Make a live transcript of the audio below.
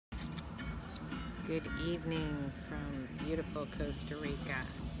Good evening from beautiful Costa Rica.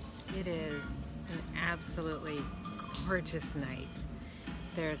 It is an absolutely gorgeous night.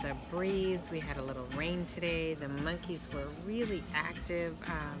 There's a breeze. We had a little rain today. The monkeys were really active.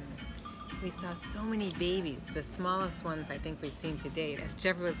 We saw so many babies. The smallest ones I think we've seen to date, as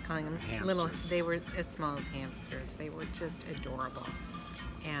Jeffrey was calling them, Hamsters. they were as small as hamsters. They were just adorable.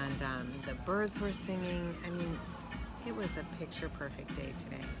 And the birds were singing. I mean, it was a picture-perfect day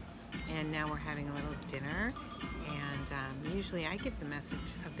today. And now we're having a little dinner, and usually I give the message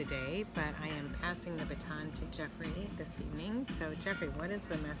of the day, but I am passing the baton to Jeffrey this evening. So Jeffrey, what is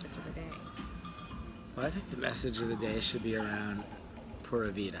the message of the day? Well, I think the message of the day should be around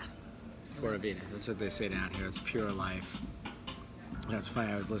Pura Vida. Pura Vida, that's what they say down here, it's pure life. You know, it's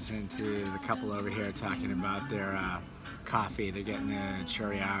funny, I was listening to the couple over here talking about their coffee. They're getting the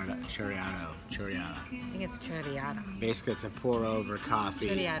Chorreado. I think it's Chorreado. Basically, it's a pour-over coffee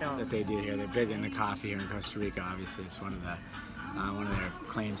Chorreado. that they do here. They're big into coffee here in Costa Rica. Obviously, it's one of their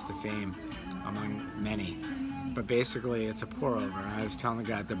claims to fame among many. But basically, it's a pour-over. I was telling the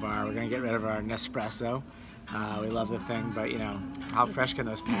guy at the bar, we're gonna get rid of our Nespresso. We love the thing, but you know, how fresh can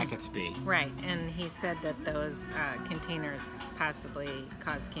those packets be? Right, and he said that those containers possibly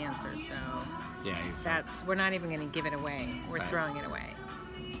cause cancer, so Yeah, we're not even going to give it away. We're Right. throwing it away.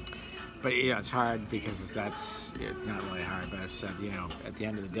 But you know, it's hard because that's not really hard. But I said, you know, at the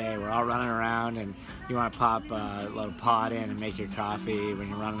end of the day, we're all running around, and you want to pop a little pod in and make your coffee when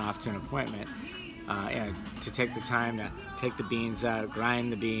you're running off to an appointment. To take the time to take the beans out,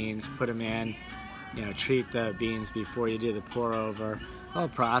 grind the beans, put them in. You know, treat the beans before you do the pour over. The whole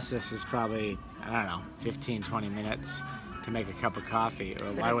process is probably, I don't know, 15-20 minutes to make a cup of coffee. Or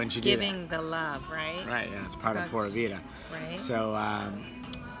why wouldn't you do that? Giving the love, right? Right, yeah, it's part of Pura Vida. Right. So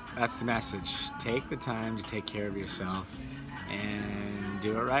that's the message. Take the time to take care of yourself and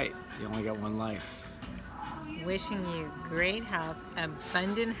do it right. You only got one life. Wishing you great health,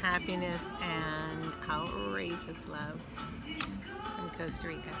 abundant happiness, and outrageous love from Costa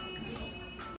Rica.